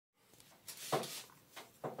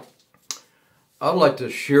I'd like to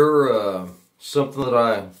share something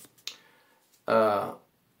that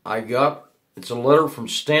I got. It's a letter from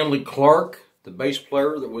Stanley Clarke, the bass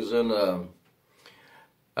player that was in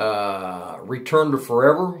Return to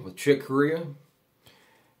Forever with Chick Corea.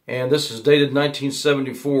 And this is dated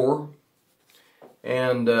 1974.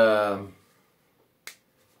 And I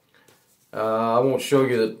won't show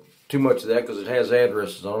you too much of that because it has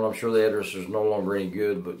addresses on it. I'm sure the address is no longer any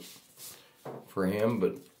good, but for him.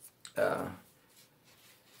 But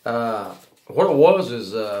what it was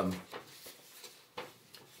is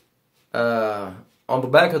on the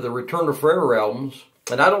back of the Return to Forever albums,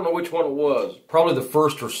 and I don't know which one it was, probably the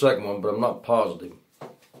first or second one, but I'm not positive,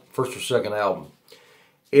 first or second album.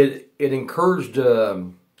 It encouraged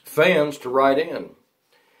fans to write in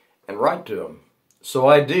and write to them. So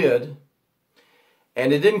I did,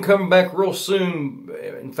 and it didn't come back real soon.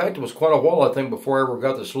 In fact, it was quite a while, I think, before I ever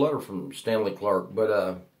got this letter from Stanley Clarke.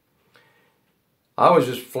 But I was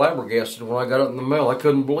just flabbergasted when I got it in the mail. I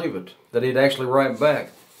couldn't believe it, that he'd actually write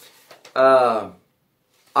back. I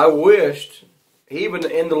wished, even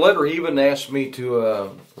in the letter, he even asked me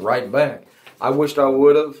to write back. I wished I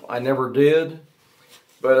would have. I never did.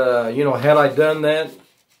 But, you know, had I done that,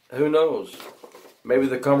 who knows? Maybe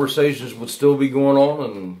the conversations would still be going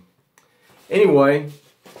on. And anyway,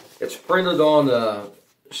 it's printed on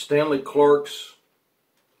Stanley Clarke's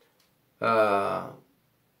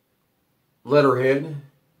letterhead,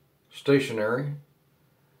 stationery.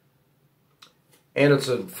 And it's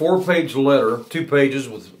a 4-page letter, 2 pages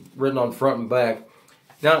with written on front and back.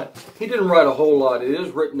 Now, he didn't write a whole lot. It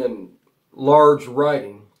is written in large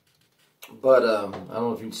writing. But I don't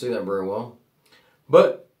know if you can see that very well.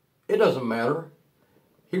 But it doesn't matter.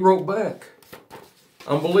 He wrote back.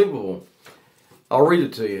 Unbelievable. I'll read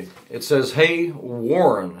it to you. It says, "Hey,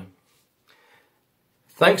 Warren.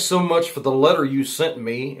 Thanks so much for the letter you sent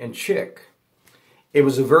me and Chick. It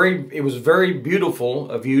was very beautiful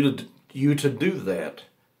of you to do that.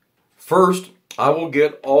 First, I will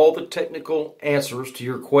get all the technical answers to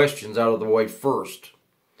your questions out of the way first.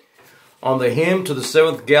 On the Hymn to the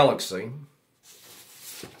Seventh Galaxy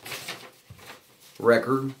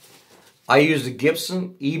record, I used a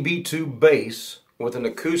Gibson EB2 bass with an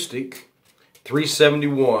acoustic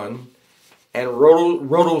 371 and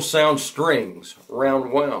roto sound strings,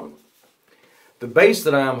 round wound. The bass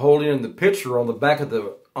that I am holding in the picture on the back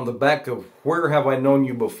of Where Have I Known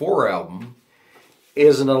You Before album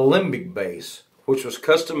is an alembic bass, which was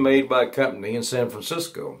custom made by a company in San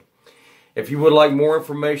Francisco. If you would like more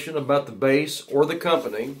information about the bass or the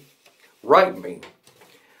company, write me.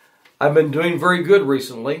 I've been doing very good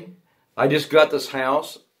recently. I just got this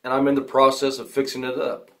house and I'm in the process of fixing it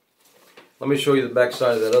up." Let me show you the back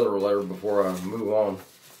side of that other letter before I move on.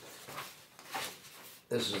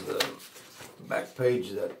 This is the back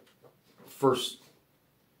page of that first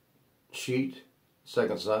sheet,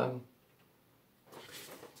 second side.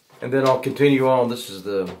 And then I'll continue on. This is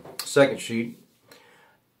the second sheet.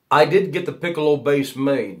 "I did get the piccolo bass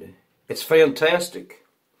made. It's fantastic.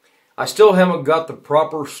 I still haven't got the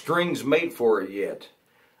proper strings made for it yet.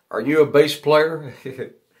 Are you a bass player?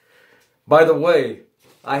 By the way,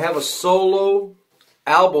 I have a solo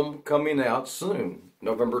album coming out soon,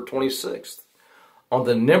 November 26th, on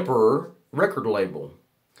the Nemperor record label,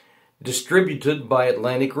 distributed by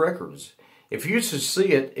Atlantic Records. If you should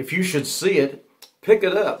see it, pick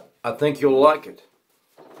it up. I think you'll like it."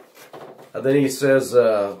 And then he says,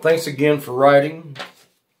 "Thanks again for writing.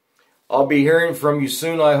 I'll be hearing from you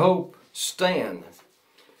soon, I hope. Stan."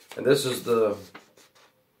 And this is the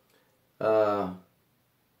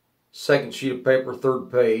second sheet of paper, third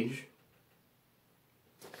page.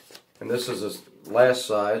 And this is the last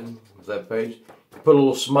side of that page. He put a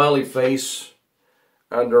little smiley face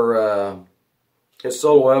under his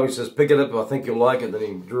solo album. He says, "Pick it up, I think you'll like it." Then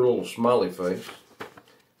he drew a little smiley face.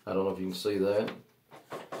 I don't know if you can see that.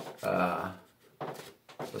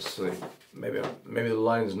 Let's see. Maybe the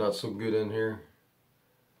line's not so good in here.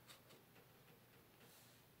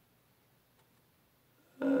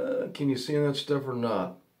 Can you see that stuff or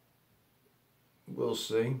not? We'll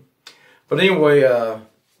see. But anyway,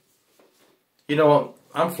 you know,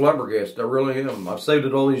 I'm flabbergasted. I really am. I've saved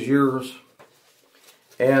it all these years,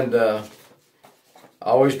 and I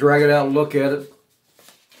always drag it out and look at it.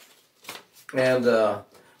 And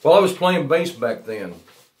well, I was playing bass back then,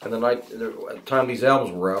 and at the time these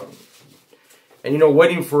albums were out. And you know,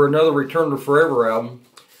 waiting for another Return to Forever album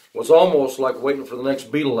was almost like waiting for the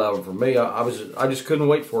next Beatle album for me. I just couldn't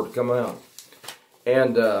wait for it to come out.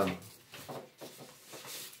 And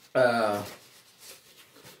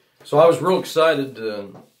so I was real excited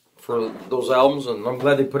for those albums, and I'm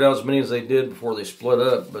glad they put out as many as they did before they split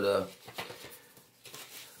up. But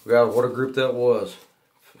God, what a group that was.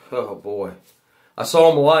 Oh, boy. I saw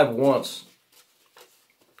them live once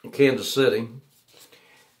in Kansas City.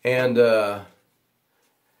 And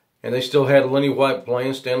they still had Lenny White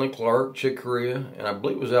playing, Stanley Clarke, Chick Corea, and I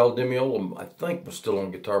believe it was Al DiMeola, I think, was still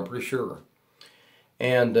on guitar, I'm pretty sure.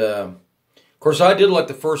 And, of course, I did like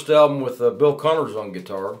the first album with Bill Connors on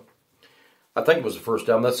guitar. I think it was the first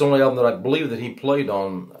album. That's the only album that I believe that he played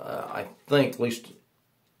on, I think, at least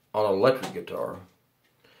on electric guitar.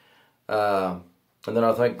 And then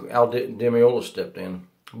I think Al DiMeola stepped in.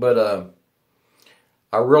 But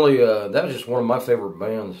I really, that was just one of my favorite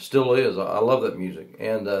bands. Still is. I love that music.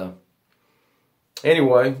 And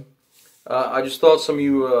anyway, I just thought some of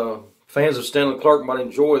you fans of Stanley Clarke might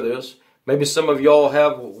enjoy this. Maybe some of y'all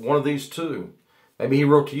have one of these too. Maybe he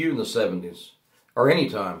wrote to you in the 70s or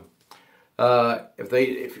anytime.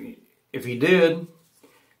 If he did,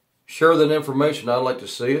 share that information. I'd like to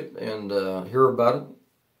see it and hear about it.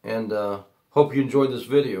 And hope you enjoyed this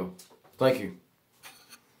video. Thank you.